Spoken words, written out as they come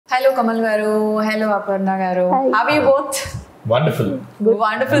Hello Kamal Garu, hello Aparna Garu. How are you both? Wonderful.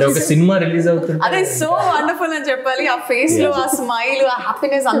 Wonderful. ఒక cinema release అవుతుంది. అదే so wonderful అని చెప్పాలి. ఆ ఫేస్ లో ఆ స్మైల్, ఆ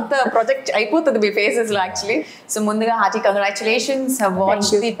హ్యాపీనెస్ అంతా ప్రొజెక్ట్ అయిపోతుంది మీ ఫేసెస్ లో యాక్చువల్లీ. సో ముందుగా hearty congratulations. Have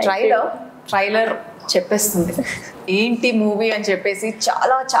watched the trailer చెప్పేస్తుంది ఏంటి మూవీ అని చెప్పేసి.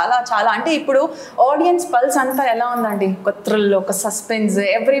 చాలా చాలా చాలా అంటే ఇప్పుడు ఆడియన్స్ పల్స్ అంతా ఎలా ఉందండి, ఒక థ్రిల్, ఒక సస్పెన్స్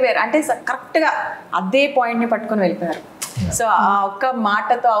ఎవ్రీవేర్. అంటే కరెక్ట్గా అదే పాయింట్ని పట్టుకొని వెళ్ళిపోయారు. సో ఆ ఒక్క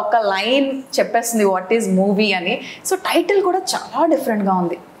మాటతో ఆ ఒక్క లైన్ చెప్పేస్తుంది వాట్ ఈజ్ మూవీ అని. సో టైటిల్ కూడా చాలా డిఫరెంట్గా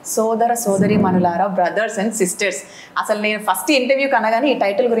ఉంది, సోదర సోదరిమనులారా, బ్రదర్స్ అండ్ సిస్టర్స్. అసలు నేను ఫస్ట్ ఇంటర్వ్యూకి అనగానే ఈ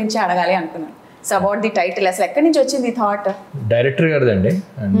టైటిల్ గురించి అడగాలి అనుకున్నాను. సో అబౌట్ ది టైటిల్ అసలు ఎక్కడి నుంచి వచ్చింది ఈ thought? Director గారిదండి.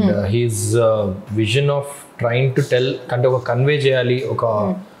 And he's vision of trying to tell అంటే ఒక కన్వే చేయాలి,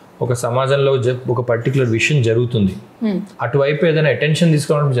 ఒక సమాజంలో ఒక పర్టికులర్ విషయం జరుగుతుంది, అటువైపు ఏదైనా అటెన్షన్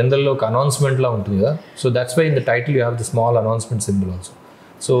తీసుకోవడం జనరల్లో ఒక అనౌన్స్మెంట్ లా ఉంటుంది కదా. So that's why in the title you have the small announcement symbol also.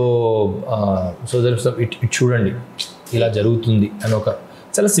 So it చూడండి ఇలా జరుగుతుంది అని ఒక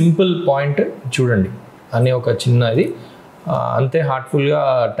చాలా సింపుల్ పాయింట్ చూడండి అని ఒక చిన్నది అంతే హార్ట్ఫుల్గా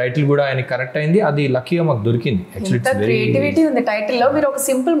టైటిల్ కూడా ఆయన కరెక్ట్ అయింది. అది లక్కీగా మాకు దొరికింది. క్రియేటివిటీ ఉంది టైటిల్ లో. మీరు ఒక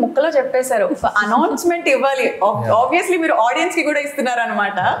సింపుల్ ముక్కలో చెప్పేశారు, అనౌన్స్మెంట్ ఇవ్వాలి. ఆబ్వియస్లీ మీరు ఆడియన్స్ కి కూడా ఇస్తున్నారు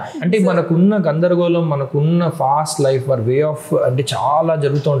అనమాట. అంటే మనకున్న గందరగోళం, మనకున్న ఫాస్ట్ లైఫ్ వే ఆఫ్ అంటే చాలా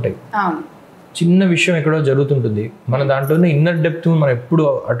జరుగుతూ ఉంటాయి. చిన్న విషయం ఎక్కడో జరుగుతుంటుంది, మన దాంట్లోనే ఇన్నర్ డెప్త్ మనం ఎప్పుడు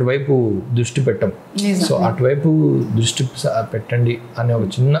అటువైపు దృష్టి పెట్టం. సో అటువైపు దృష్టి పెట్టండి అనే ఒక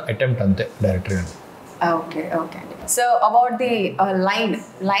చిన్న అటెంప్ట్ అంతే డైరెక్టర్ గారు. ఓకే ఓకే అండి. సో అబౌట్ ది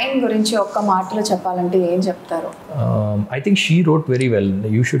లైన్ గురించి ఒక్క మాటలో చెప్పాలంటే ఏం చెప్తారు? I think she wrote very well.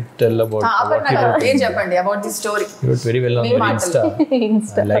 You should tell about ఏం చెప్పండి about the story. You wrote very well on your Insta.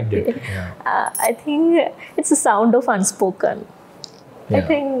 I liked it. I think it's a sound of unspoken. I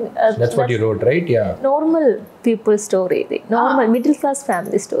think that's what you wrote, right? Yeah. Normal people story, normal middle class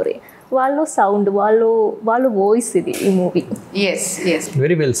family story. వాళ్ళ sound, వాళ్ళ voice ఇది ఈ movie. yes yes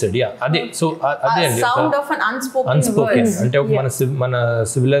very well said. yeah అదే. So అదే అండి, sound of an unspoken అంటే మన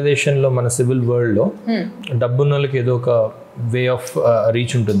civilisation లో, మన సివిల్ వరల్డ్ లో డబ్బున్నోళ్ళకి ఏదో ఒక వే ఆఫ్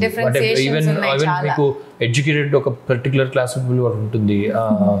రీచ్ ఉంటుంది. అంటే ఈవెన్ మీకు ఎడ్యుకేటెడ్ ఒక పర్టికులర్ క్లాస్ ఆఫ్ పీపుల్ ఉంటుంది,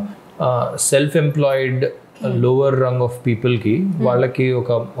 self employed lower Rang of people కి వాళ్ళకి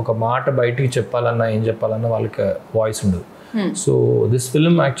ఒక మాట బయటికి చెప్పాలన్నా ఏం చెప్పాలన్నా వాళ్ళకి వాయిస్ ఉండదు. So this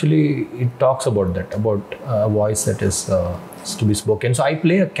film actually it talks about that, about a voice that is to be spoken. So I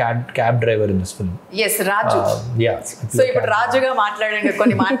play a cab driver in this film. Yes, Raju. Yeah. So ఇప్పుడు రాజుగా మాట్లాడండి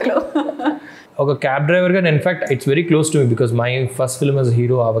కొన్ని మాటలు. ఒక క్యాబ్ డ్రైవర్ గా, in fact it's very close to me because my first film as a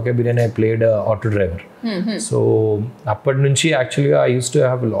hero Avake Birane I played a auto driver. So అప్పటి నుంచి actually I used to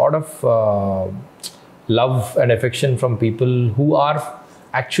have a lot of love and affection from people who are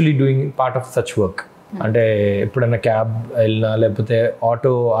actually doing part of such work. అంటే ఎప్పుడైనా cab వెళ్ళినా లేకపోతే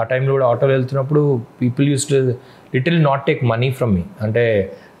auto, ఆ టైంలో కూడా ఆటోలో వెళ్తున్నప్పుడు people use to little not take money from మీ. అంటే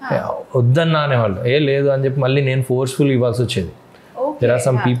వద్దన్నా అనేవాళ్ళు, లేదు అని చెప్పి మళ్ళీ నేను ఫోర్స్ఫుల్ ఇవ్వాల్సి వచ్చేది. There are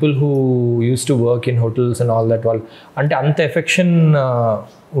some people who use to work in hotels and all that. వాళ్ళు అంటే అంత ఎఫెక్షన్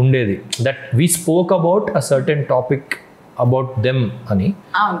ఉండేది, that we spoke about a certain topic about them అని.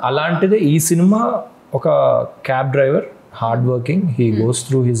 అలాంటిదే ఈ సినిమా. ఒక cab driver, hard working, he goes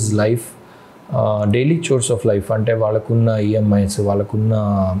through his life, daily chores of life. అంటే వాళ్ళకున్న ఈఎంఐస్, వాళ్ళకున్న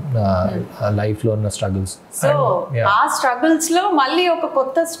లైఫ్లో ఉన్న స్ట్రగుల్స్. సో ఆ స్ట్రగుల్స్ లో మళ్ళీ ఒక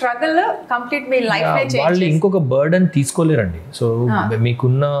కొత్త స్ట్రగుల్ కంప్లీట్ మీ లైఫ్ నే చేంజ్. వాళ్ళు ఇంకొక బర్డన్ తీసుకోలేరండి. సో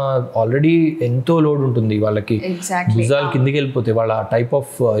మీకున్న ఆల్రెడీ ఎంతో లోడ్ ఉంటుంది వాళ్ళకి, భుజాలు కిందికి వెళ్ళిపోతాయి వాళ్ళ టైప్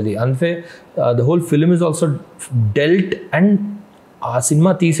ఆఫ్ ఇది. అంతే the whole film is also dwelt. And ఆ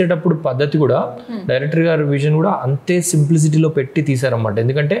సినిమా తీసేటప్పుడు పద్ధతి కూడా, డైరెక్టర్ గారి విజన్ కూడా అంతే సింప్లిసిటీలో పెట్టి తీసారన్నమాట.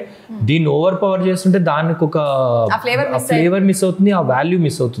 ఎందుకంటే దీన్ని ఓవర్ పవర్ చేస్తుంటే దానికి ఒక ఫ్లేవర్ మిస్ అవుతుంది, ఆ వాల్యూ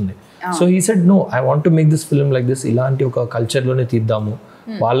మిస్ అవుతుంది. So he said no, I want to make this film like this. ఇలాంటి ఒక కల్చర్లోనే తీద్దాము,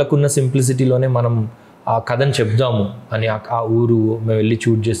 వాళ్ళకున్న సింప్లిసిటీలోనే మనం ఆ కథను చెప్దాము అని. ఆ ఊరు, మేము వెళ్ళి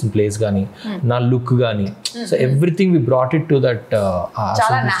షూట్ చేసిన ప్లేస్ కానీ, నా లుక్ కానీ, so everything we brought it to that.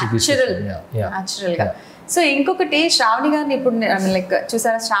 So ఇంకొకటి, శ్రావణి గారిని ఇప్పుడు లైక్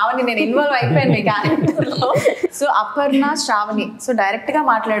చూసారా, శ్రావణి నేను ఇన్వాల్వ్ అయిపోయాను మీ క్యారెక్టర్లో. So Aparna, Shravani, so direct గా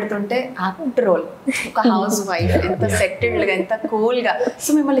మాట్లాడుతుంటే యాక్టర్ రోల్, ఒక హౌస్ వైఫ్, ఎంత సెటిల్డ్ గా, ఎంత కూల్ గా. సో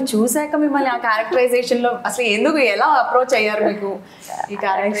మిమ్మల్ని చూసాక మిమ్మల్ని ఆ క్యారెక్టరైజేషన్ లో అసలు ఎందుకు, ఎలా అప్రోచ్ అయ్యారు మీకు ఈ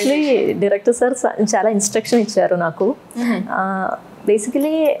క్యారెక్టర్? యాక్చువల్లీ డైరెక్టర్ సార్ చాలా ఇన్స్ట్రక్షన్ ఇచ్చారు నాకు.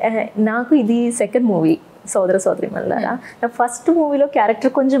 బేసికలీ నాకు ఇది సెకండ్ మూవీ, సోదర సోదరిమనులారా. నా ఫస్ట్ మూవీలో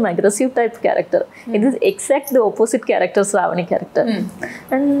క్యారెక్టర్ కొంచెం అగ్రెసివ్ టైప్ క్యారెక్టర్, ఇది exact the opposite character, Shravani character.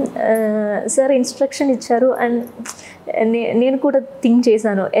 And sir instruction ఇచ్చారు. అండ్ నేను కూడా థింక్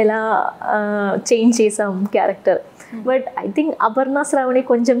చేశాను ఎలా చేంజ్ చేసాం character. But I think Aparna Shravani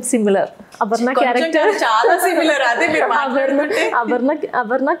కొంచెం సిమిలర్. అపర్ణ క్యారెక్టర్ చాలా సిమిలర్. అదే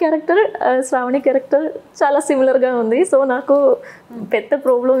అపర్ణ క్యారెక్టర్ శ్రావణి క్యారెక్టర్ చాలా సిమిలర్గా ఉంది. సో నాకు పెద్ద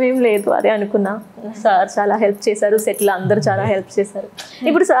ప్రాబ్లం ఏం లేదు అదే అనుకున్నా. సార్ చాలా హెల్ప్ చేశారు, సెట్లో అందరూ చాలా హెల్ప్ చేశారు.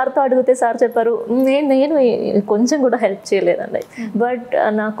 ఇప్పుడు సార్తో అడిగితే సార్ చెప్పారు నేను కొంచెం కూడా హెల్ప్ చేయలేదండి. బట్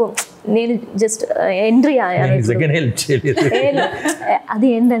నాకు నేను జస్ట్ ఎంట్రీ అయ్యాను. అది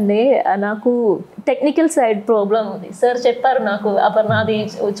ఏంటంటే నాకు టెక్నికల్ సైడ్ ప్రాబ్లం ఉంది. సార్ చెప్పారు నాకు అపర్ణ అది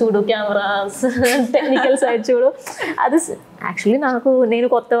చూడు కెమెరా టెక్నికల్ సైడ్ చూడు. అది యాక్చువల్లీ నేను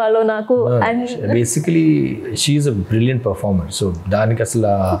కొత్త వాళ్ళు నాకు basically she is a brilliant performer. So దానికి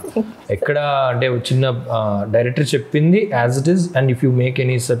అసలు ఎక్కడ అంటే చిన్న డైరెక్టర్ చెప్పింది as it is, and if you make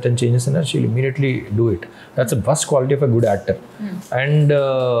any certain changes in she will immediately do it. That's the first quality of a good actor. And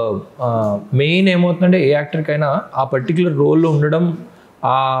main ఏమవుతుందంటే ఏ యాక్టర్కైనా ఆ particular రోల్లో ఉండడం,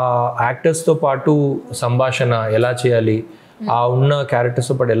 ఆ యాక్టర్స్తో పాటు సంభాషణ ఎలా చేయాలి, ఆ ఉన్న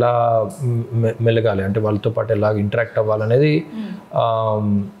క్యారెక్టర్స్తో పాటు ఎలా మెలగాలి, అంటే వాళ్ళతో పాటు ఎలా ఇంటరాక్ట్ అవ్వాలనేది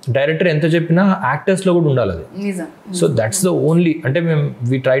డైరెక్టర్ ఎంత చెప్పినా యాక్టర్స్లో కూడా ఉండాలి అది. సో దట్స్ ద ఓన్లీ, అంటే మేము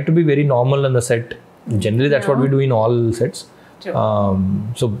we try to be very normal on the set. Generally that's what we do in all sets.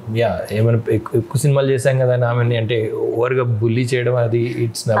 So yeah, ఏమైనా ఎక్కువ సినిమాలు చేశాం కదా ఆమె అంటే ఓవర్గా బుల్లీ చేయడం అది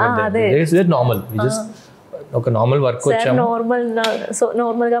ఇట్స్ నార్మల్. జస్ట్ ఒక నార్మల్ వర్క్ వచ్చాము.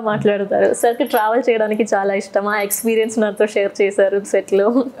 నార్మల్గా మాట్లాడతారు. సార్కి ట్రావెల్ చేయడానికి చాలా ఇష్టం. ఆ ఎక్స్పీరియన్స్ నాతో షేర్ చేశారు సెట్లో.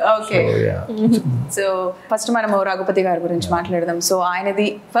 ఓకే, సో ఫస్ట్ మనము రఘుపతి గారి గురించి మాట్లాడదాం. సో ఆయనది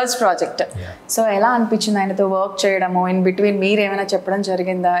ఫస్ట్ ప్రాజెక్ట్. సో ఎలా అనిపించింది ఆయనతో వర్క్ చేయడము? ఇన్ బిట్వీన్ మీరు ఏమైనా చెప్పడం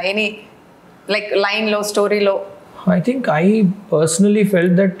జరిగిందా? ఎనీ లైక్ లైన్లో, స్టోరీలో? I think I personally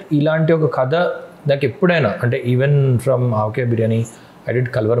felt that ఇలాంటి ఒక కథ నాకు ఎప్పుడైనా, అంటే even from avakaya biryani, I did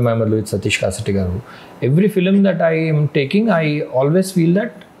Kalvar Mamarlu with Satish Kasati garu. Every film that I am taking, I always feel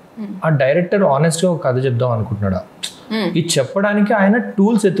that ఆ డైరెక్టర్ ఆనెస్ట్గా ఒక కథ చెప్దాం అనుకుంటున్నాడా, ఇది చెప్పడానికి ఆయన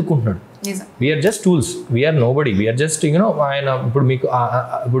tools ఎత్తుకుంటున్నాడు. We are just tools, we are no body, we are just ఆయన ఇప్పుడు మీకు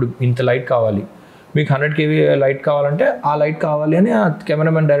ఇప్పుడు ఇంత లైట్ కావాలి, మీకు 100 kV లైట్ కావాలంటే ఆ లైట్ కావాలి అని ఆ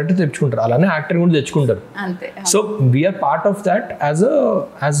కెమెరామెన్ డైరెక్టర్ తెచ్చుకుంటారు, అలానే యాక్టర్ కూడా తెచ్చుకుంటారు. So we are part of that as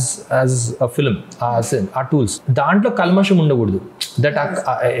a film. ఆ టూల్స్ దాంట్లో కల్మషం ఉండకూడదు, దట్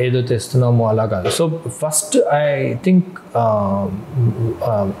ఏదో తెస్తున్నామో అలా కాదు. So first I think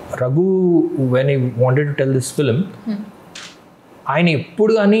Raghu when I wanted to tell this film, ఆయన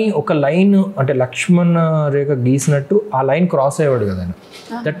ఎప్పుడు కానీ ఒక లైన్ అంటే లక్ష్మణ్ రేఖ గీసినట్టు ఆ లైన్ క్రాస్ అయ్యేవాడు కదా ఆయన.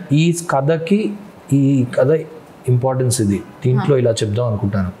 దట్ ఈ కథ ఇంపార్టెన్స్ ఇది, దీంట్లో ఇలా చెప్దాం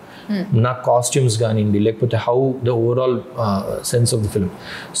అనుకుంటాను. నా కాస్ట్యూమ్స్ కానివ్వండి, లేకపోతే how the overall sense of the film.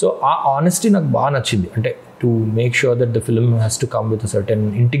 So ఆ ఆనెస్టీ నాకు బాగా నచ్చింది. అంటే to make sure that the film has to come with certain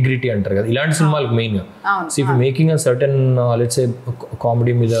integrity అంటారు కదా ఇలాంటి సినిమాలకు మెయిన్గా. So if making a certain let's say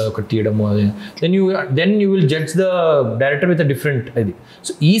comedy మీద ఒక తీయడము అది, then you will judge the director with a different ఇది.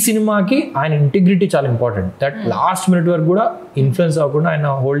 సో ఈ సినిమాకి ఆయన ఇంటిగ్రిటీ చాలా ఇంపార్టెంట్. దట్ లాస్ట్ మినిట్ వరకు కూడా ఇన్ఫ్లుయెన్స్ అవ్వకుండా ఆయన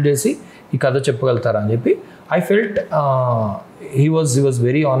హోల్డ్ చేసి ఈ కథ చెప్పగలుగుతారా అని చెప్పి I felt he was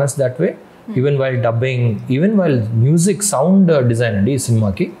very honest that way. Even while dubbing, even while music, sound design అండి ఈ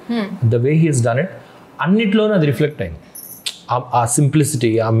సినిమాకి, the way he has done it, అన్నిట్లోనే అది రిఫ్లెక్ట్ అయింది. ఆ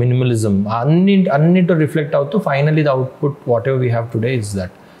సింప్లిసిటీ, ఆ మినిమలిజం, అన్నింటిలో రిఫ్లెక్ట్ అవుతూ finally the output what ever we have today is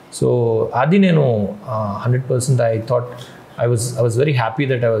that. So అది నేను 100% I thought I was very happy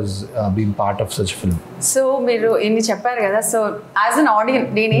that I was being part of such a film. So మీరు ఇన్ని చెప్పారు కదా, సో యాజ్ అన్ ఆడియన్స్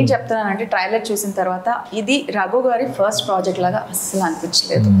నేను ఏం చెప్తున్నానంటే trailer చూసిన తర్వాత ఇది రఘు గారి ఫస్ట్ ప్రాజెక్ట్ లాగా అస్సలు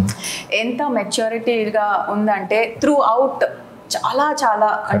అనిపించలేదు. ఎంత మెచ్యూరిటీగా ఉందంటే త్రూ అవుట్ చాలా చాలా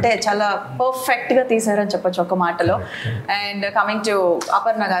అంటే చాలా పర్ఫెక్ట్గా తీసారని చెప్పొచ్చు ఒక మాటలో. అండ్ కమింగ్ టు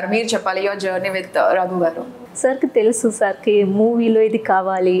అపర్ణ గారు, మీరు చెప్పాలి యువర్ జర్నీ విత్ రఘు గారు. సార్కి తెలుసు, సార్కి మూవీలో ఇది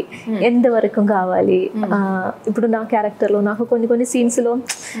కావాలి, ఎంతవరకు కావాలి. ఇప్పుడు నా క్యారెక్టర్లో నాకు కొన్ని సీన్స్లో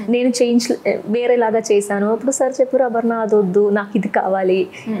నేను చేంజ్ వేరేలాగా చేశాను. అప్పుడు సార్ చెప్పారు అపర్ణ అది వద్దు, నాకు ఇది కావాలి,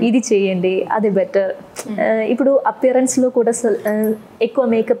 ఇది చేయండి, అది బెటర్. ఇప్పుడు అపియరెన్స్లో కూడా ఎక్కువ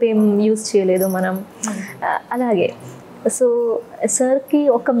మేకప్ ఏం యూజ్ చేయలేదు మనం. అలాగే సో సార్కి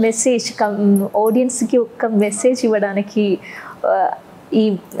ఒక మెసేజ్, ఆడియన్స్కి ఒక మెసేజ్ ఇవ్వడానికి ఈ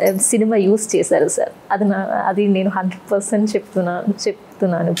సినిమా యూజ్ చేశారు సార్. అది నేను 100%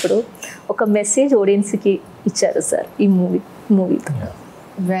 చెప్తున్నాను. ఇప్పుడు ఒక మెసేజ్ ఆడియన్స్కి ఇచ్చారు సార్ ఈ మూవీతో.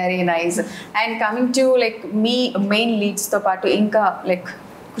 Very nice. And coming to like me main లీడ్స్తో పాటు ఇంకా లైక్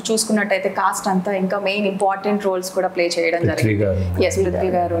చూసుకున్నట్టయితే కాస్ట్ అంతా ఇంకా మెయిన్ ఇంపార్టెంట్ రోల్స్ కూడా ప్లే చేయడం జరిగింది. ఎస్, పృథ్వీ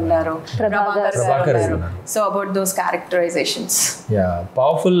గారు ఉన్నారు, ప్రభాకర్ గారు. So about those characterisations. Yeah,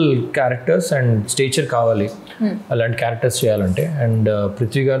 powerful characters and stature కావాలి అలాంటి క్యారెక్టర్స్ చేయాలంటే. అండ్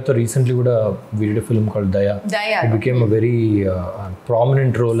పృథ్వీ గారితో రీసెంట్లీ కూడా we did a film called దయా. It became a very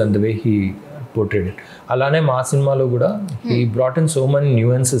prominent role and the way he portrayed it. అలానే మా సినిమాలో కూడా he brought in so many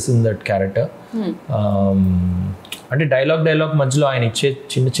న్యూయెన్సెస్ in that character. అంటే డైలాగ్ మధ్యలో ఆయన ఇచ్చే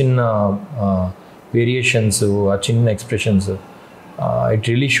చిన్న వేరియేషన్స్, ఆ చిన్న expressions, it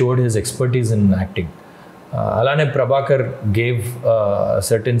really showed his expertise in acting. అలానే Prabhakar gave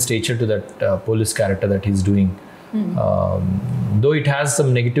certain stature to that police character that he's doing. Though it has some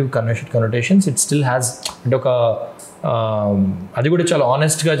negative connotations, it still has అంటే ఒక అది కూడా చాలా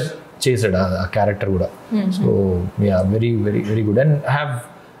ఆనెస్ట్గా చేశాడు ఆ క్యారెక్టర్ కూడా. So yeah, very very very good. And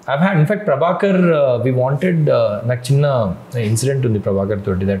I've had, in fact, Prabhakar, we wanted, నాకు చిన్న ఇన్సిడెంట్ ఉంది ప్రభాకర్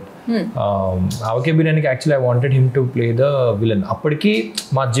తోటి, దట్ ఆవకే బిర్యానీకి actually I wanted him to play the villain. అప్పటికి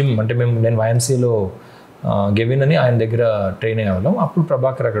మా జిమ్ అంటే నేను YMCAలో గెవిన్ అని ఆయన దగ్గర ట్రైన్ అయ్యేవాళ్ళం. అప్పుడు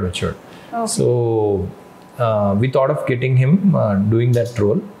ప్రభాకర్ అక్కడ వచ్చాడు. So we thought of getting him doing that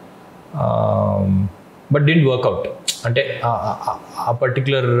role, but didn't work out. అంటే ఆ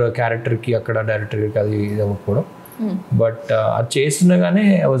పర్టికులర్ క్యారెక్టర్కి అక్కడ డైరెక్టర్కి అది ఇది అవ్వకపోవడం. బట్ అది చేస్తుండగానే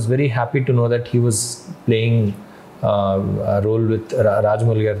I was very happy to know that he was playing role with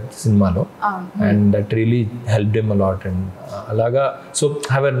Rajamouli గారి సినిమాలో, and that really helped him a lot. And అలాగా so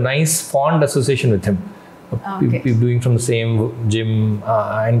have a nice fond association with him. Doing from the same gym.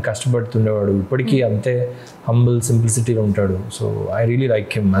 ఆయన కష్టపడుతుండేవాడు, ఇప్పటికీ అంతే humble సింప్లిసిటీలో ఉంటాడు. So I really like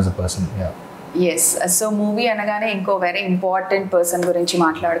him as a person. Yes, so movie అనగానే ఇంకో very important person గురించి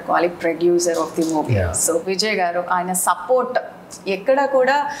మాట్లాడుకోవాలి, producer of the movie. So Vijay గారు, ఆయన సపోర్ట్ ఎక్కడ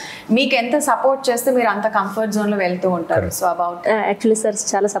కూడా మీకు ఎంత సపోర్ట్ చేస్తే మీరు అంత కంఫర్ట్ జోన్లో వెళ్తూ ఉంటారు. సో అబౌట్ యాక్చువల్లీ సార్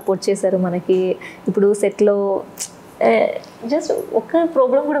చాలా సపోర్ట్ చేశారు మనకి. ఇప్పుడు సెట్లో జస్ట్ ఒక్క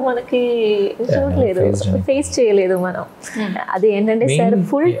ప్రాబ్లం కూడా మనకి చూడలేదు, ఫేస్ చేయలేదు మనం. అది ఏంటంటే సార్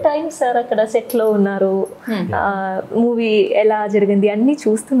ఫుల్ టైం సార్ అక్కడ సెట్లో ఉన్నారు, మూవీ ఎలా జరిగింది అన్నీ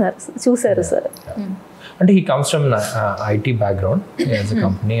చూసారు సార్. అంటే he comes from IT background as a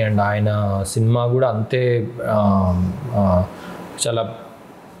company, and ఆయన సినిమా కూడా అంతే చాలా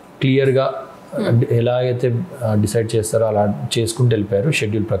క్లియర్గా ఎలా అయితే డిసైడ్ చేస్తారో అలా చేసుకుంటూ వెళ్ళిపోయారు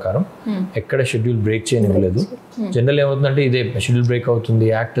షెడ్యూల్ ప్రకారం. ఎక్కడ షెడ్యూల్ బ్రేక్ చేయనివ్వలేదు. జనరల్ ఏమవుతుందంటే ఇదే షెడ్యూల్ బ్రేక్ అవుతుంది,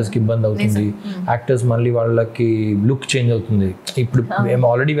 యాక్టర్స్కి ఇబ్బంది అవుతుంది, యాక్టర్స్ మళ్ళీ వాళ్ళకి లుక్ చేంజ్ అవుతుంది. ఇప్పుడు మేము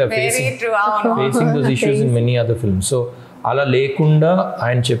already facing those issues in many other films. So అలా లేకుండా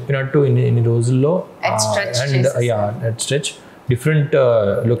ఆయన చెప్పినట్టు ఇన్ని రోజుల్లో అండ్ స్ట్రెచ్ డిఫరెంట్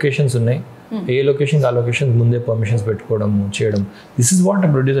లొకేషన్స్ ఉన్నాయి. ఏ లొకేషన్ ఆ లొకేషన్ ముందే పర్మిషన్స్ పెట్టుకోవడం చేయడం. This is what a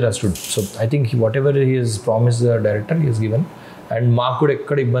producer has to do. So I think what ever he has promise the director he has given, and మాకు కూడా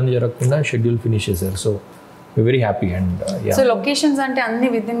ఎక్కడ ఇబ్బంది జరగకుండా షెడ్యూల్ ఫినిష్ చేశారు. So we very happy. And so locations అంటే అన్ని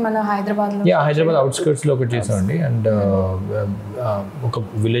with in మన హైదరాబాద్లో, హైదరాబాద్ అవుట్స్కర్ట్స్లో ఒకటి చేసామండి, అండ్ ఒక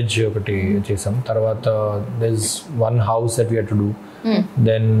విలేజ్ ఒకటి చేసాం. తర్వాత there is one house that we had to do.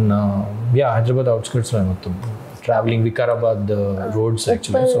 Then Hyderabad అవుట్స్కర్ట్స్లో మొత్తం traveling Vikarabad roads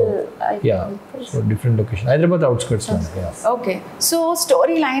actually. So so different location, Hyderabad outskirts lo. Okay, so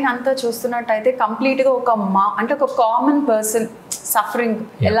story line anta చూస్తున్నట్టయితే కంప్లీట్ గా ఒక అంటే ఒక కామన్ పర్సన్ సఫరింగ్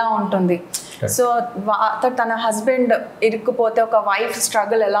ఎలా ఉంటుంది. సో తన husband ఇరుక్కుపోతే ఒక వైఫ్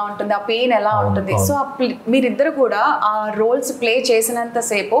స్ట్రగుల్ ఎలా ఉంటుంది, ఆ పెయిన్ ఎలా ఉంటుంది. సో మీరిద్దరు కూడా ఆ రోల్స్ ప్లే చేసినంత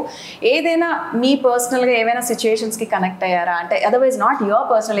సేపు ఏదైనా మీ పర్సనల్గా ఏమైనా సిచ్యుయేషన్స్కి కనెక్ట్ అయ్యారా? అంటే otherwise not your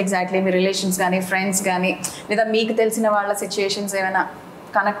personal, exactly me relations కానీ ఫ్రెండ్స్ కానీ లేదా మీకు తెలిసిన వాళ్ళ సిచ్యుయేషన్స్ ఏమైనా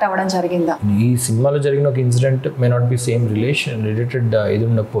కనెక్ట్ అవ్వడం జరిగిందా? ఈ సినిమాలో జరిగిన ఒక incident may not be same related ఇది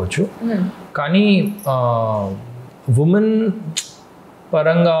ఉండకపోవచ్చు, కానీ ఉమెన్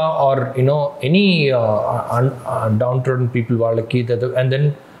పరంగా are you know any down ట్రోడన్ people వాళ్ళకి, and then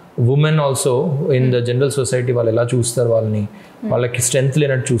women also in the general society వాళ్ళు ఎలా చూస్తారు వాళ్ళని, వాళ్ళకి స్ట్రెంగ్త్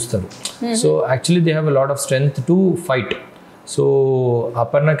లేనట్టు చూస్తారు. So actually they have a lot of strength to fight. So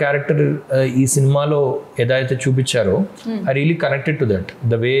Aparna character ఈ సినిమాలో ఏదైతే చూపించారో I really connected to that,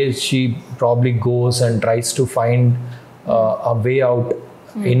 the way she probably goes and tries to find a way out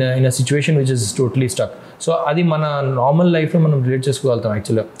in a situation which is totally stuck. So అది మన normal లైఫ్లో మనం relate చేసుకోగలుగుతాం.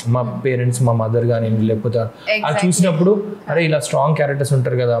 యాక్చువల్గా మా పేరెంట్స్, మా మదర్ కానీ లేకపోతే అది చూసినప్పుడు అరే ఇలా స్ట్రాంగ్ క్యారెక్టర్స్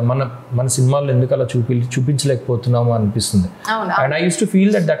ఉంటారు కదా, మన సినిమాల్లో ఎందుకు అలా చూపించలేకపోతున్నాము అనిపిస్తుంది. And I use to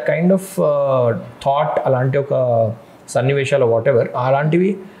feel that kind of thought, అలాంటి ఒక సన్నివేశాలు వాట్ ఎవర్ అలాంటివి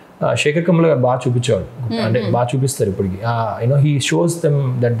శేఖర్ కమల్ గారు బాగా చూపించేవాడు, అంటే బాగా చూపిస్తారు ఇప్పటికి. You know he shows them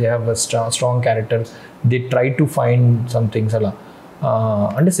that they have a strong character, they try to find some things అలా.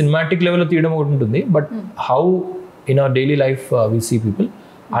 అంటే సినిమాటిక్ లెవెల్లో తీయడం ఒకటి ఉంటుంది, but how in our daily life we see people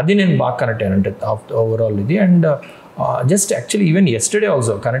అది నేను బాగా కనెక్ట్ అయ్యాను అంటే ఓవరాల్ ఇది. And just actually even yesterday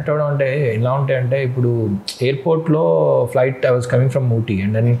also connect అవ్వడం అంటే ఎలా ఉంటాయంటే ఇప్పుడు ఎయిర్పోర్ట్లో flight I was coming from Ooty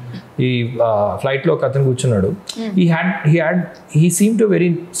and then ఈ ఫ్లైట్లో ఒక అతను కూర్చున్నాడు. He seem to very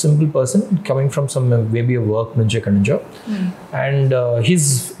simple person coming from some maybe work నుంచి ఎక్కడి నుంచో. అండ్ హిజ్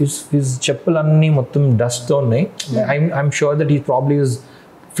చెప్పులన్నీ మొత్తం డస్ట్తో ఉన్నాయి. I'm sure that he probably is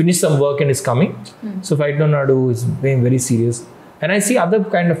finish some work and is coming. So flight lo nadu is being very serious. And I see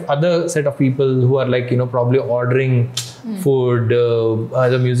other set of people who are like, probably ordering food,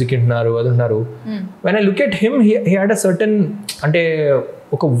 the music intunaru adunaru. When I look at him, he had a certain ante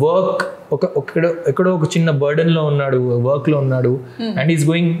oka work ekkado oka chinna burden lo unnadu, work lo unnadu, and he's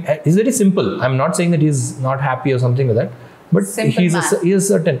very simple. I'm not saying that he's not happy or something like that, but he is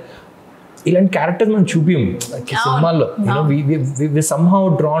certain. ఇలాంటి characters మనం చూపిం సినిమాల్లో. వి somehow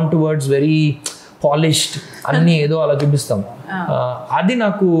drawn towards very polished అన్నీ ఏదో అలా చూపిస్తాం. అది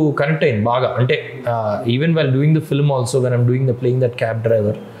నాకు connect అయింది బాగా. అంటే even while doing the film also when I'm doing the playing that cab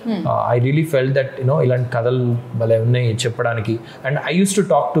driver, I really felt that ఇలాంటి కథలు భలే ఉన్నాయి చెప్పడానికి. And I use to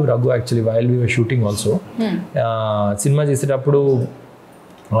talk to Raghu actually while we were shooting also. Cinema చేసేటప్పుడు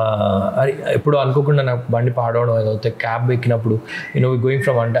ఎప్పుడు అనుకోకుండా నాకు బండి పాడవడం ఏదైతే క్యాబ్ ఎక్కినప్పుడు గోయింగ్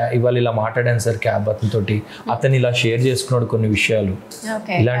ఫ్రమ్ అంటే ఇవాళ ఇలా మాట్లాడాను సార్ క్యాబ్ అతనితోటి, అతను ఇలా షేర్ చేసుకున్నాడు కొన్ని విషయాలు,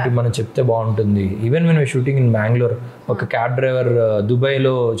 ఇలాంటివి మనం చెప్తే బాగుంటుంది. Even when shooting in Bengaluru ఒక క్యాబ్ డ్రైవర్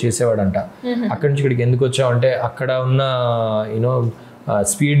దుబాయ్లో చేసేవాడంట. అక్కడి నుంచి ఇక్కడికి ఎందుకు వచ్చామంటే అక్కడ ఉన్న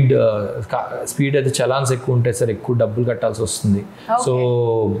స్పీడ్ అయితే చలాన్స్ ఎక్కువ ఉంటాయి సార్, ఎక్కువ డబ్బులు కట్టాల్సి వస్తుంది. సో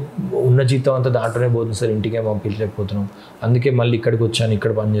ఉన్న జీతం అంతా దాంట్లోనే పోతుంది సార్, ఇంటికే పంపించలేకపోతున్నాం, అందుకే మళ్ళీ ఇక్కడికి వచ్చాను,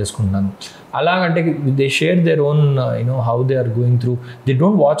 ఇక్కడ పని చేసుకుంటున్నాను. అలాగంటే they share their own how they are going through. They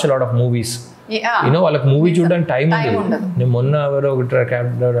don't watch a lot of movies. వాళ్ళకి మూవీ చూడడానికి టైం ఉంది. నేను మొన్న ఎవరో ఒక క్యాబ్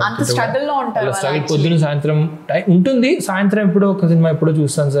స్ట్రగుల్ పొద్దున్న సాయంత్రం టైం ఉంటుంది, సాయంత్రం ఎప్పుడో ఒక సినిమా ఎప్పుడో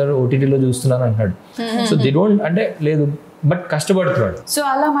చూస్తాను సార్, ఓటీటీలో చూస్తున్నాను అంటాడు. సో దే డోంట్ అంటే లేదు బట్ కష్టపడుతున్నాడు. సో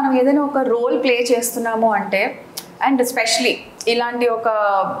అలా మనం ఏదైనా ఒక రోల్ ప్లే చేస్తున్నాము అంటే, అండ్ ఎస్పెషలీ ఇలాంటి ఒక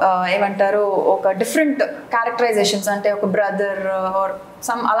ఏమంటారు ఒక డిఫరెంట్ క్యారెక్టరైజేషన్స్ అంటే ఒక బ్రదర్ ఆర్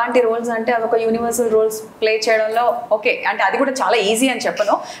సమ్ అలాంటి రోల్స్ అంటే అదొక యూనివర్సల్ రోల్స్ ప్లే చేయడంలో ఓకే అంటే అది కూడా చాలా ఈజీ అని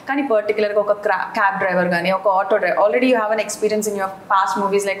చెప్పను. కానీ పర్టికులర్గా ఒక క్యాబ్ డ్రైవర్ కానీ ఒక auto driver, already you have an experience in your past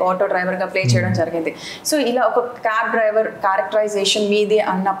movies like auto డ్రైవర్గా ప్లే చేయడం జరిగింది. సో ఇలా ఒక క్యాబ్ డ్రైవర్ క్యారెక్టరైజేషన్ మీది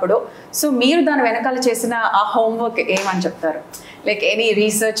అన్నప్పుడు సో మీరు దాని వెనకాల చేసిన ఆ హోంవర్క్ ఏమని చెప్తారు? లైక్ ఎనీ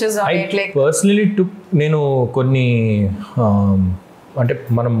రీసెర్చెస్ పర్సనలీ నేను కొన్ని అంటే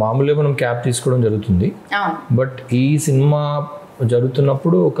మనం మామూలుగా క్యాబ్ తీసుకోవడం జరుగుతుంది, బట్ ఈ సినిమా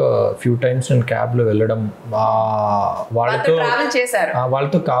జరుగుతున్నప్పుడు ఒక ఫ్యూ టైమ్స్ నేను క్యాబ్లో వెళ్ళడం,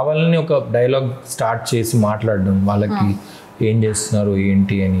 వాళ్ళతో కావాలని ఒక డైలాగ్ స్టార్ట్ చేసి మాట్లాడడం, వాళ్ళకి ఏం చేస్తున్నారు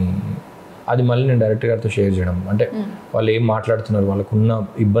ఏంటి అని, అది మళ్ళీ నేను డైరెక్టర్ గారితో షేర్ చేయడం. అంటే వాళ్ళు ఏం మాట్లాడుతున్నారు, వాళ్ళకున్న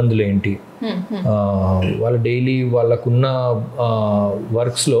ఇబ్బందులు ఏంటి, వాళ్ళ డైలీ వాళ్ళకున్న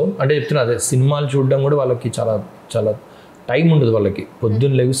వర్క్స్లో అంటే చెప్తున్నా అదే సినిమాలు చూడడం కూడా వాళ్ళకి చాలా చాలా టైం ఉండదు. వాళ్ళకి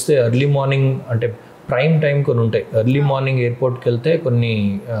పొద్దున్న లెగిస్తే ఎర్లీ మార్నింగ్ అంటే ప్రైమ్ టైం కొన్ని ఉంటాయి, ఎర్లీ మార్నింగ్ ఎయిర్పోర్ట్కి వెళ్తే కొన్ని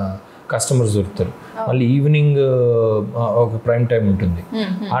కస్టమర్స్ దొరుకుతారు, మళ్ళీ ఈవినింగ్ ఒక ప్రైమ్ టైం ఉంటుంది.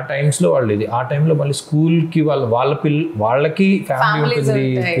 ఆ టైమ్స్లో వాళ్ళు ఇది ఆ టైంలో మళ్ళీ స్కూల్కి వాళ్ళకి ఫ్యామిలీ ఉంటుంది,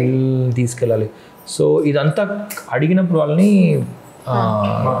 పిల్లల్ని తీసుకెళ్ళాలి. సో ఇదంతా అడిగినప్పుడు వాళ్ళని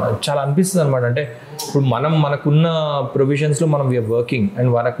చాలా అనిపిస్తుంది అనమాట. అంటే ఇప్పుడు మనకున్న ప్రొవిజన్స్లో మనం వీఆర్ వర్కింగ్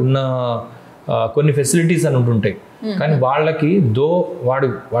అండ్ మనకున్న కొన్ని ఫెసిలిటీస్ అని ఉంటుంటాయి, కానీ వాళ్ళకి వాడు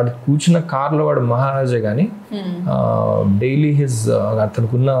కూర్చున్న కార్లో వాడు మహారాజే, కానీ డైలీ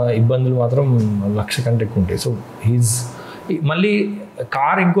అతనుకున్న ఇబ్బందులు మాత్రం 1,00,000 కంటే ఎక్కువ ఉంటాయి. సో మళ్ళీ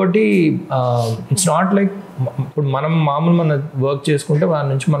కార్ ఇంకోటి ఇట్స్ నాట్ లైక్ ఇప్పుడు మనం మన వర్క్ చేసుకుంటే వాళ్ళ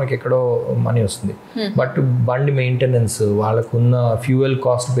నుంచి మనకి ఎక్కడో మనీ వస్తుంది, బట్ బండి మెయింటెనెన్స్, వాళ్ళకున్న ఫ్యూయల్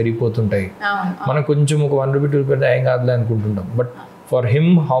కాస్ట్ పెరిగిపోతుంటాయి. మనకు కొంచెం ఒక 1 రూపీ 2 రూపీ ఏం కాదులే అనుకుంటుంటాం, but for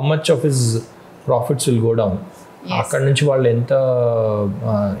him how much of his profits will go down. అక్కడ నుంచి వాళ్ళు ఎంత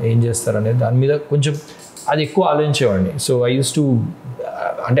ఏం చేస్తారు అనేది దాని మీద కొంచెం అది ఎక్కువ ఆలోచించేవాడిని. సో ఐ యూస్ టు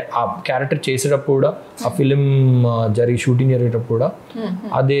అంటే ఆ క్యారెక్టర్ చేసేటప్పుడు కూడా, ఆ ఫిలిం షూటింగ్ జరిగేటప్పుడు కూడా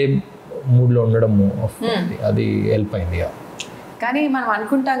అదే మూడ్లో ఉండడము అది హెల్ప్ అయింది. కానీ మనం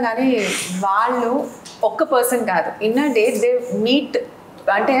అనుకుంటాం కానీ వాళ్ళు ఒక్క పర్సన్ కాదు, in a day they meet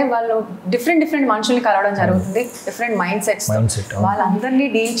అంటే వాళ్ళు డిఫరెంట్ మనుషుల్ని కలవడం జరుగుతుంది, డిఫరెంట్ మైండ్ సెట్స్, వాళ్ళందరినీ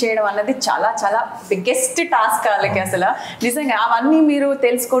డీల్ చేయడం అన్నది చాలా చాలా బిగ్గెస్ట్ టాస్క్ వాళ్ళకి అసలు నిజంగా. అవన్నీ మీరు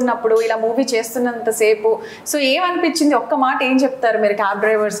తెలుసుకున్నప్పుడు ఇలా మూవీ చేస్తున్నంతసేపు సో ఏమనిపించింది, ఒక్క మాట ఏం చెప్తారు మీరు క్యాబ్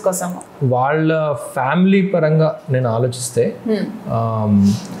డ్రైవర్స్ కోసం? వాళ్ళ ఫ్యామిలీ పరంగా నేను ఆలోచిస్తే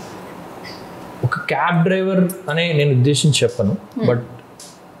ఒక క్యాబ్ డ్రైవర్ అనే నేను ఉద్దేశించి చెప్పను, బట్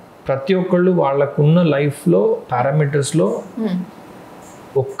ప్రతి ఒక్కళ్ళు వాళ్ళకున్న లైఫ్లో పారామీటర్స్లో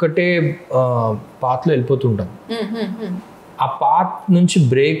ఒక్కటే పాత్లో వెళ్ళిపోతుంటాం. ఆ పాత్ నుంచి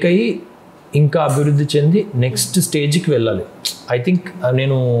బ్రేక్ అయ్యి ఇంకా అభివృద్ధి చెంది నెక్స్ట్ స్టేజ్కి వెళ్ళాలి. ఐ థింక్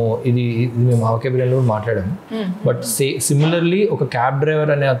నేను ఇది మేము ఆవకేబిలో మాట్లాడాము. బట్ సిమిలర్లీ ఒక క్యాబ్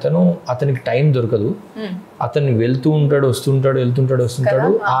డ్రైవర్ అనే అతనికి టైం దొరకదు. అతన్ని వెళ్తూ ఉంటాడు,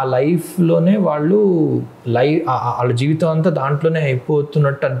 వస్తుంటాడు. ఆ లైఫ్లోనే వాళ్ళ జీవితం అంతా దాంట్లోనే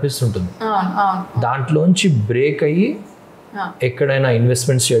అయిపోతున్నట్టు అనిపిస్తుంటుంది. దాంట్లోంచి బ్రేక్ అయ్యి ఎక్కడైనా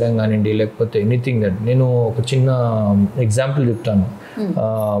ఇన్వెస్ట్మెంట్స్ చేయడం కానివ్వండి, లేకపోతే ఎనీథింగ్ దట్. నేను ఒక చిన్న ఎగ్జాంపుల్ చెప్తాను.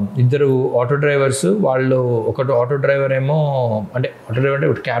 ఇద్దరు ఆటో డ్రైవర్స్, వాళ్ళు ఒకటి ఆటో డ్రైవర్ ఏమో అంటే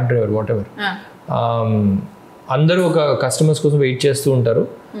ఒక క్యాబ్ డ్రైవర్ వాట్ ఎవర్, అందరూ ఒక కస్టమర్స్ కోసం వెయిట్ చేస్తూ ఉంటారు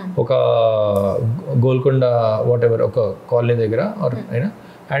ఒక గోల్కొండ వాట్ ఎవర్ ఒక కాలనీ దగ్గర అయినా.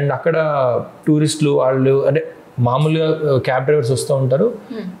 అండ్ అక్కడ టూరిస్టులు వాళ్ళు అంటే మామూలుగా క్యాబ్ డ్రైవర్స్ వస్తూ ఉంటారు.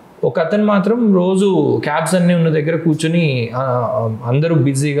 ఒక అతను మాత్రం రోజు క్యాబ్స్ అన్నీ ఉన్న దగ్గర కూర్చొని అందరూ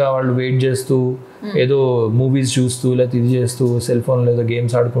బిజీగా వాళ్ళు వెయిట్ చేస్తూ ఏదో మూవీస్ చూస్తూ లేకపోతే ఇది చేస్తూ సెల్ ఫోన్లో ఏదో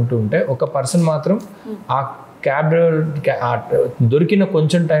గేమ్స్ ఆడుకుంటూ ఉంటే, ఒక పర్సన్ మాత్రం ఆ క్యాబ్ డ్రైవర్ దొరికిన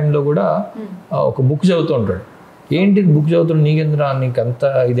కొంచెం టైంలో కూడా ఒక బుక్ చదువుతూ ఉంటాడు. ఏంటి బుక్ చదువుతాడు, నీకెందురా, నీకు అంత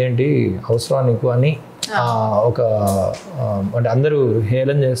ఇదేంటి అవసరం నీకు అని ఒక అంటే అందరూ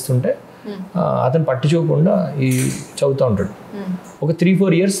హేళన చేస్తుంటే అతను పట్టించుకోకుండా చదువుతూ ఉంటాడు. ఒక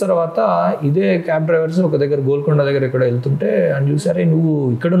 3-4 years తర్వాత ఇదే క్యాబ్ డ్రైవర్స్ ఒక దగ్గర గోల్కొండ దగ్గర ఇక్కడ వెళ్తుంటే అని చూసారే, నువ్వు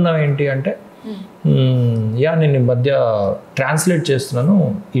ఇక్కడ ఉన్నావేంటి అంటే, నేను ఈ మధ్య ట్రాన్స్లేట్ చేస్తున్నాను,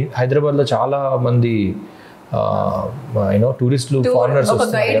 హైదరాబాద్లో చాలా మంది టూరిస్టులు ఫారినర్స్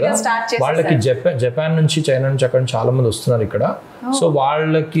వస్తున్నారు కదా, వాళ్ళకి జపాన్ నుంచి చైనా నుంచి అక్కడ చాలా మంది వస్తున్నారు ఇక్కడ. సో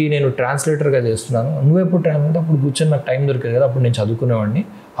వాళ్ళకి నేను ట్రాన్స్లేటర్గా చేస్తున్నాను. నువ్వెప్పుడు ట్రాన్స్లేట్ అప్పుడు కూర్చొని నాకు టైం దొరికేది కదా, అప్పుడు నేను చదువుకునేవాడిని,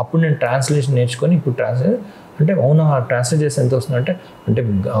 అప్పుడు నేను ట్రాన్స్లేషన్ నేర్చుకొని ఇప్పుడు ట్రాన్స్లేట్ అంటే అవునా ట్రాన్స్లేట్ చేస్తే ఎంత వస్తుందంటే, అంటే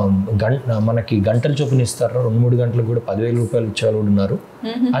మనకి గంటల చొప్పున ఇస్తారు, 2-3 గంటలకు కూడా 10,000 రూపాయలు ఇచ్చేవాళ్ళు కూడా ఉన్నారు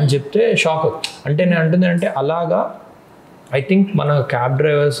అని చెప్తే షాక్. అంటే నేను అంటుంది అంటే అలాగా ఐ థింక్ మన cab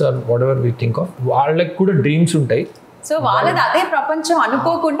drivers are what ever we think of, వాళ్ళకి కూడా డ్రీమ్స్ ఉంటాయి. సో వాళ్ళది అదే ప్రపంచం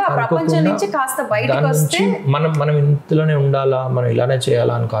అనుకోకుండా ఆ ప్రపంచం నుంచి కాస్త బయటకు వస్తే మనం ఇంతలోనే ఉండాలా, మనం ఇలానే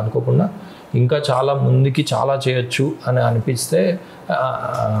చేయాలా అని అనుకోకుండా ఇంకా చాలా ముందుకి చాలా చేయొచ్చు అని అనిపిస్తే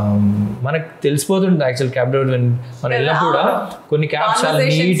మనకు తెలిసిపోతుంది. యాక్చువల్ క్యాబ్ డ్రైవర్ మనం వెళ్ళినప్పుడు కూడా కొన్ని క్యాబ్స్ చాలా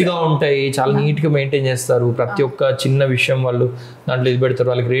నీట్గా ఉంటాయి, చాలా నీట్గా మెయింటైన్ చేస్తారు. ప్రతి ఒక్క చిన్న విషయం వాళ్ళు దాంట్లో ఇది పెడతారు,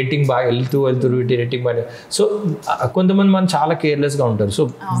 వాళ్ళకి రేటింగ్ బాగా వెళ్తూ రేటింగ్ బాగా. సో కొంతమంది మనం చాలా కేర్లెస్గా ఉంటారు. So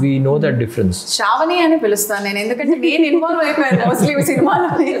we know that difference. Shravani అని పిలుస్తాను నేను, ఎందుకంటే నేను ఇన్వాల్వ్ అయిపోయాను మోస్ట్లీ సినిమాలో.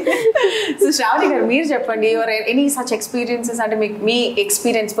 సో శ్రావణి గారు మీరు చెప్పండి, యువర్ ఎనీ సచ్ ఎక్స్పీరియన్సెస్, అంటే మీ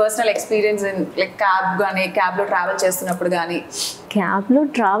experience, personal experience like క్యాబ్లో travel చేస్తున్నప్పుడు కానీ. క్యాబ్లో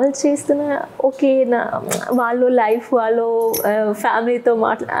ట్రావెల్ చేస్తున్న ఓకే, వాళ్ళు లైఫ్ వాళ్ళు ఫ్యామిలీతో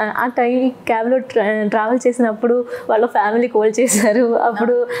ఆ టైం క్యాబ్లో ట్రావెల్ చేసినప్పుడు వాళ్ళ ఫ్యామిలీ కాల్ చేశారు,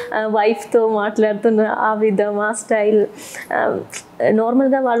 అప్పుడు వైఫ్తో మాట్లాడుతున్న ఆ విధం ఆ స్టైల్.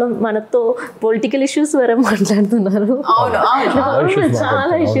 నార్మల్గా వాళ్ళు మనతో పొలిటికల్ ఇష్యూస్ వరే మాట్లాడుతున్నారు,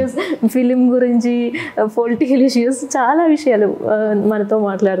 చాలా ఇష్యూస్, ఫిలిం గురించి, పొలిటికల్ ఇష్యూస్, చాలా విషయాలు మనతో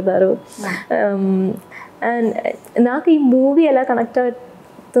మాట్లాడతారు. అండ్ నాకు ఈ మూవీ ఎలా కనెక్ట్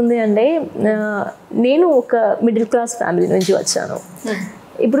అవుతుంది అంటే, నేను ఒక మిడిల్ క్లాస్ ఫ్యామిలీ నుంచి వచ్చాను.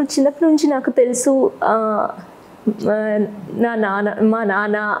 ఇప్పుడు చిన్నప్పటి నుంచి నాకు తెలుసు మా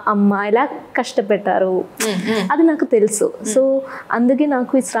నాన్న అమ్మ ఎలా కష్టపెట్టారు, అది నాకు తెలుసు. సో అందుకే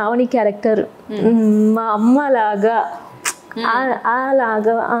నాకు ఈ శ్రావణి క్యారెక్టర్ మా అమ్మ లాగా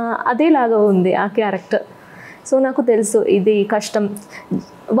అదేలాగా ఉంది ఆ క్యారెక్టర్. సో నాకు తెలుసు ఇది కష్టం,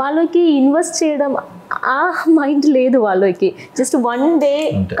 వాళ్ళకి ఇన్వెస్ట్ చేయడం ఆ మైండ్ లేదు వాళ్ళకి. జస్ట్ వన్ డే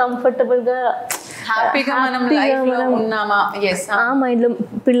కంఫర్టబుల్గా ఆ మైండ్లో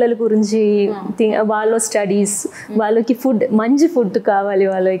పిల్లల గురించి, వాళ్ళ స్టడీస్, వాళ్ళకి ఫుడ్, మంచి ఫుడ్ కావాలి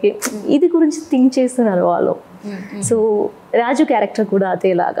వాళ్ళకి, ఇది గురించి థింక్ చేస్తున్నారు వాళ్ళు. సో రాజు క్యారెక్టర్ కూడా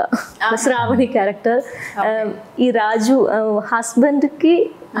అదేలాగా, శ్రావణి క్యారెక్టర్. ఈ రాజు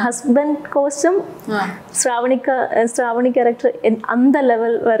హస్బెండ్ కోసం శ్రావణి క్యారెక్టర్ అంత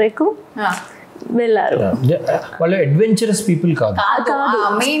లెవెల్ వరకు వెళ్ళారు. వాళ్ళు అడ్వెంచరస్ పీపుల్ కాదు,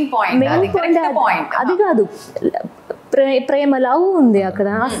 మెయిన్ పాయింట్ అది కాదు. ప్రేమ లవ్ ఉంది అక్కడ.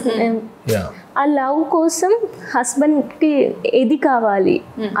 ఆ లవ్ కోసం హస్బెండ్కి ఏది కావాలి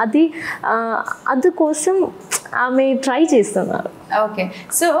అది కోసం ఆమె ట్రై చేస్తున్నారు. ఓకే.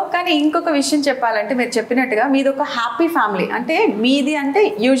 సో కానీ ఇంకొక విషయం చెప్పాలంటే, మీరు చెప్పినట్టుగా మీది ఒక హ్యాపీ ఫ్యామిలీ. అంటే మీది అంటే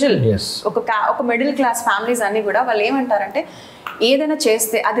యూజువల్ ఒక మిడిల్ క్లాస్ ఫ్యామిలీస్ అన్నీ కూడా వాళ్ళు ఏమంటారంటే, ఏదైనా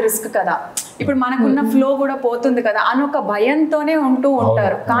చేస్తే అది రిస్క్ కదా, ఇప్పుడు మనకున్న ఫ్లో కూడా పోతుంది కదా అని ఒక భయంతోనే ఉంటూ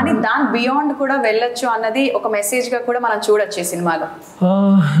ఉంటారు. కానీ దాని బియాండ్ కూడా వెళ్ళొచ్చు అన్నది ఒక మెసేజ్ గా కూడా మనం చూడొచ్చు ఈ సినిమాలో.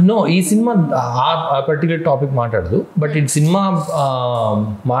 నో, ఈ సినిమా ఆ పర్టికులర్ టాపిక్ మాట్లాడదు, బట్ ఈ సినిమా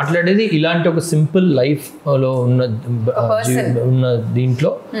మాట్లాడేది ఇలాంటి ఒక సింపుల్ లైఫ్ లో ఉన్న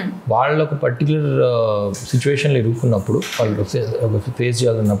దీంట్లో వాళ్ళు ఒక పర్టికులర్ సిచ్యువేషన్లో ఇరుక్కున్నప్పుడు, వాళ్ళు ఫేస్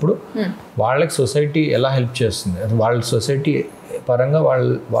చేయాలన్నప్పుడు వాళ్ళకి సొసైటీ ఎలా హెల్ప్ చేస్తుంది, వాళ్ళ సొసైటీ పరంగా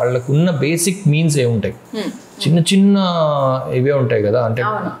వాళ్ళకు ఉన్న బేసిక్ మీన్స్ ఏముంటాయి, చిన్న చిన్న ఇవే ఉంటాయి కదా. అంటే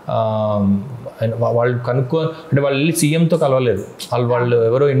వాళ్ళు అంటే వాళ్ళు వెళ్ళి సీఎంతో కలవలేరు, వాళ్ళు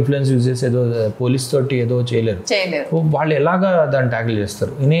ఎవరో ఇన్ఫ్లుయెన్స్ యూజ్ చేసి ఏదో పోలీస్ తోటి ఏదో చేయలేరు. వాళ్ళు ఎలాగా దాన్ని ట్యాకిల్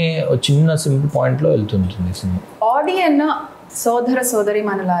చేస్తారు ఇనే చిన్న సింపుల్ పాయింట్లో వెళ్తుంటుంది సినిమా. ఆడియన్ సోదర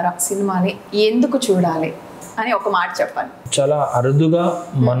సోదరిమనులారా సినిమాని ఎందుకు చూడాలి అని ఒక మాట చెప్పండి. చాలా అరుదుగా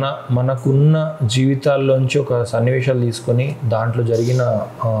మనకున్న జీవితాల్లోంచి ఒక సన్నివేశాలు తీసుకొని దాంట్లో జరిగిన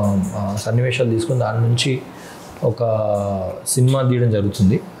సన్నివేశాలు తీసుకొని దాని నుంచి ఒక సినిమా తీయడం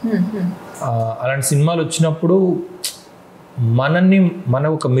జరుగుతుంది. అలాంటి సినిమాలు వచ్చినప్పుడు మన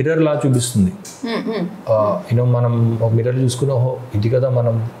ఒక మిర్రర్ లా చూపిస్తుంది. యూనో మనం ఒక మిర్రర్ చూసుకుని ఓహో ఇది కదా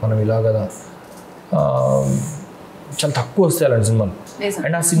మనం ఇలా కదా, చాలా తక్కువ వస్తాయి అలాంటి సినిమాలు.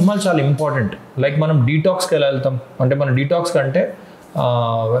 అండ్ ఆ సినిమాలు చాలా ఇంపార్టెంట్. లైక్ మనం డీటాక్స్కి ఎలా వెళ్తాం అంటే, మన డీటాక్స్ కంటే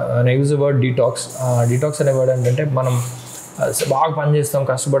యూజ్ వర్డ్ డీటాక్స్ అనే వర్డ్ ఏంటంటే, మనం బాగా పని చేస్తాం,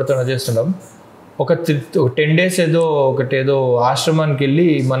 కష్టపడుతూ చేస్తుంటాం, ఒక 10 days ఏదో ఆశ్రమానికి వెళ్ళి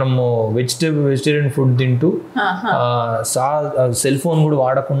మనము వెజిటేరియన్ ఫుడ్ తింటూ సెల్ ఫోన్ కూడా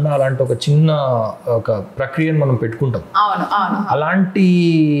వాడకుండా అలాంటి ఒక చిన్న ఒక ప్రక్రియను మనం పెట్టుకుంటాం.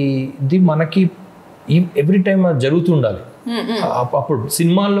 అలాంటిది మనకి ఎవ్రీ టైమ్ జరుగుతూ ఉండాలి. అప్పుడు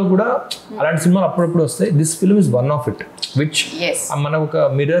సినిమాల్లో కూడా అలాంటి సినిమాలు అప్పుడప్పుడు వస్తాయి. This film is one of it, which మనకు ఒక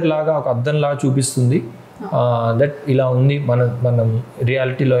మిర్రర్ లాగా, ఒక అద్దం లాగా చూపిస్తుంది. దట్ ఇలా ఉంది, మనం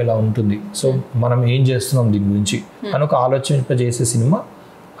రియాలిటీలో ఇలా ఉంటుంది, సో మనం ఏం చేస్తున్నాం దీని గురించి అని ఒక ఆలోచింపజేసే సినిమా.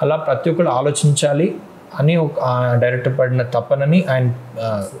 అలా ప్రతి ఒక్కరు ఆలోచించాలి అని ఒక డైరెక్టర్ పడిన తప్పనని ఆయన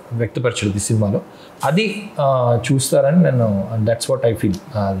వ్యక్తపరచడు ఈ సినిమాలో. అది చూస్తారని నేను, that's what I feel.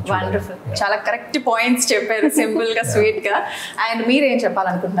 Wonderful, చాలా కరెక్ట్ పాయింట్స్ చెప్పారు, సింపుల్ గా, స్వీట్ గా. అండ్ మీరేం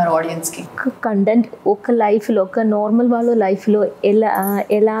చెప్పాలనుకుంటున్నారు ఆడియన్స్ కి? కంటెంట్ ఒక లైఫ్ లో, ఒక నార్మల్ వాళ్ళ లైఫ్ లో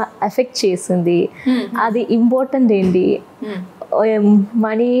ఎలా ఎఫెక్ట్ చేస్తుంది, అది ఇంపార్టెంట్ ఏంటి,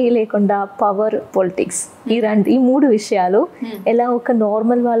 మనీ లేకుండా పవర్, పొలిటిక్స్, ఈ 3 విషయాలు ఎలా ఒక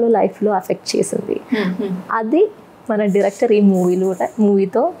నార్మల్ వాళ్ళ లైఫ్లో అఫెక్ట్ చేసింది, అది మన డైరెక్టర్ ఈ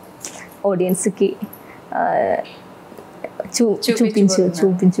మూవీతో ఆడియన్స్కి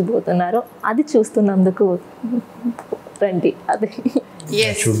చూపించబోతున్నారు. అది చూస్తున్నందుకు రండి. అది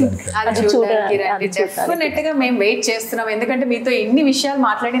డెఫినెట్ గా మేము వెయిట్ చేస్తున్నాం, ఎందుకంటే మీతో ఎన్ని విషయాలు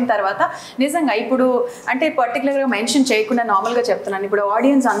మాట్లాడిన తర్వాత నిజంగా ఇప్పుడు అంటే పర్టికులర్ గా మెన్షన్ చేయకుండా నార్మల్ గా చెప్తున్నాను, ఇప్పుడు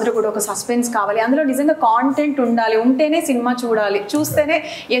ఆడియన్స్ అందరూ కూడా ఒక సస్పెన్స్ కావాలి, అందులో నిజంగా కాంటెంట్ ఉండాలి, ఉంటేనే సినిమా చూడాలి, చూస్తేనే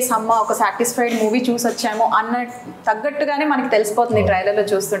ఎస్ అమ్మ ఒక సాటిస్ఫైడ్ మూవీ చూసి వచ్చాము అన్న తగ్గట్టుగానే మనకి తెలిసిపోతుంది ట్రైలర్ లో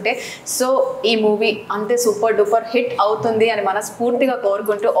చూస్తుంటే. సో ఈ మూవీ అంతే సూపర్ డూపర్ హిట్ అవుతుంది అని మనస్ఫూర్తిగా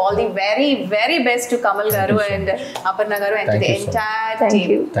కోరుకుంటూ, all the very very best to Kamal గారు అండ్ అపర్ణ గారు and the entire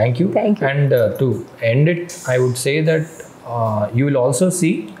Thank you. And to end it, I would say that you will also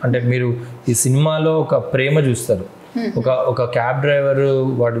see, అంటే మీరు ఈ సినిమాలో ఒక ప్రేమ చూస్తారు. ఒక క్యాబ్ డ్రైవర్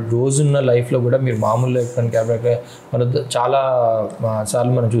వాడు రోజున్న లైఫ్లో కూడా, మీరు మామూలు లైఫ్ క్యాబ్ డ్రైవర్ మన చాలా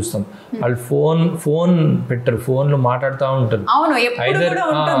సార్లు మనం చూస్తాం, వాళ్ళు ఫోన్ పెట్టరు, ఫోన్లో మాట్లాడుతూ ఉంటారు. ఐదర్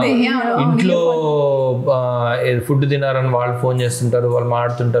ఇంట్లో ఫుడ్ తినారని వాళ్ళు ఫోన్ చేస్తుంటారు, వాళ్ళు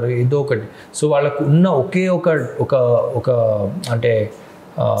మాట్లాడుతుంటారు, ఏదో ఒకటి. సో వాళ్ళకు ఉన్న ఒకే ఒక అంటే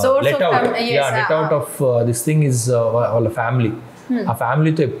let out of this thing is వాళ్ళ ఫ్యామిలీ. ఆ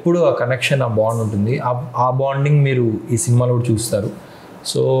ఫ్యామిలీతో ఎప్పుడు ఆ కనెక్షన్, ఆ బాండ్ ఉంటుంది. ఆ బాండింగ్ మీరు ఈ సినిమాలో కూడా చూస్తారు.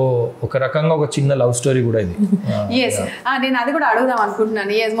 సో ఒక రకంగా ఒక చిన్న లవ్ స్టోరీ కూడా ఇది. నేను అది కూడా అడుగుదాం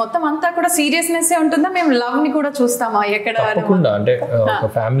అనుకుంటున్నాను. మొత్తం అంతా కూడా సీరియస్నెస్ ఉంటుందా, మేము లవ్ ని కూడా చూస్తామా ఎక్కడ? తప్పకుండా. అంటే ఒక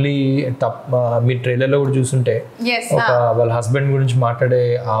ఫ్యామిలీ మీ ట్రైలర్ లో కూడా చూస్తుంటే వాళ్ళ హస్బెండ్ గురించి మాట్లాడే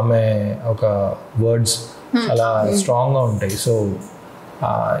ఆమె ఒక వర్డ్స్ చాలా స్ట్రాంగ్ గా ఉంటాయి. సో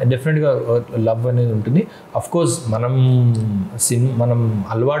డెఫినెట్గా లవ్ అనేది ఉంటుంది. అఫ్ కోర్స్ మనం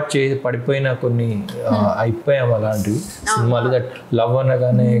అలవాటు పడిపోయిన కొన్ని అయిపోయాం అలాంటివి సినిమాలు. దట్ లవ్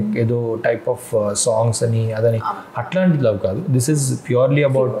అనగానే ఏదో టైప్ ఆఫ్ సాంగ్స్ అని అదని అట్లాంటి లవ్ కాదు. This is purely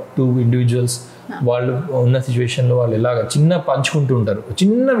about 2 individuals. వాళ్ళు ఉన్న సిచ్యువేషన్లో వాళ్ళు ఎలాగ చిన్న పంచుకుంటూ ఉంటారు,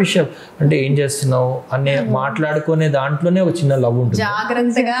 చిన్న విషయం అంటే ఏం చేస్తున్నావు అనే మాట్లాడుకునే దాంట్లోనే ఒక చిన్న లవ్ ఉంటుంది.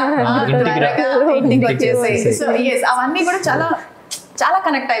 అవన్నీ కూడా చాలా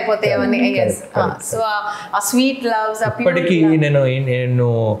కనెక్ట్ అయిపోతాయి అవన్నీ. సో ఆ స్వీట్ లవ్స్ ఇప్పటికీ నేను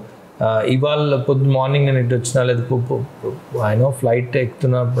ఇవాళ మార్నింగ్ నేను ఇటు వచ్చినా లేదా ఆయన ఫ్లైట్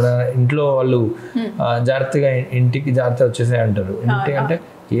ఎక్కుతున్నప్పుడు ఇంట్లో వాళ్ళు జాగ్రత్తగా ఇంటికి జాగ్రత్త వచ్చేసాయి అంటారు. ఎందుకంటే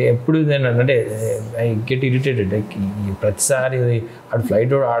ఎప్పుడు నేను అంటే ఐ గెట్ ఇరిటేటెడ్. ప్రతిసారి ఆడు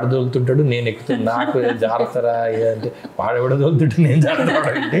ఫ్లైట్ ఆడదోలుతుంటాడు, నేను ఎక్కుతాను, నాకు జాగ్రత్తరా అంటే వాడెవడ దోలుతుంటే నేను జాగ్రత్త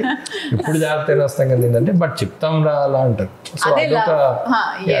అంటే ఎప్పుడు జాగ్రత్త వస్తాం కదా ఏంటంటే బట్ చెప్తాం రా అలా అంటారు. సో అదొక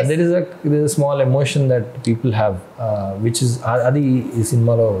there is small emotion that people have which is అది ఈ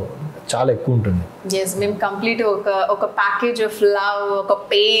సినిమాలో చాలా ఎక్కువ ఉంటుంది. ఎస్, మేము కంప్లీట్ ఒక ప్యాకేజ్ ఆఫ్ లవ్, ఒక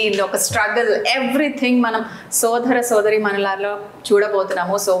పెయిన్, ఒక స్ట్రగుల్, ఎవ్రీథింగ్ మనం సోదరిమనులారలో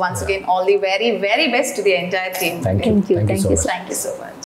చూడబోతున్నాము. So once again all the very very best the entire team. Thank you Thank you so much.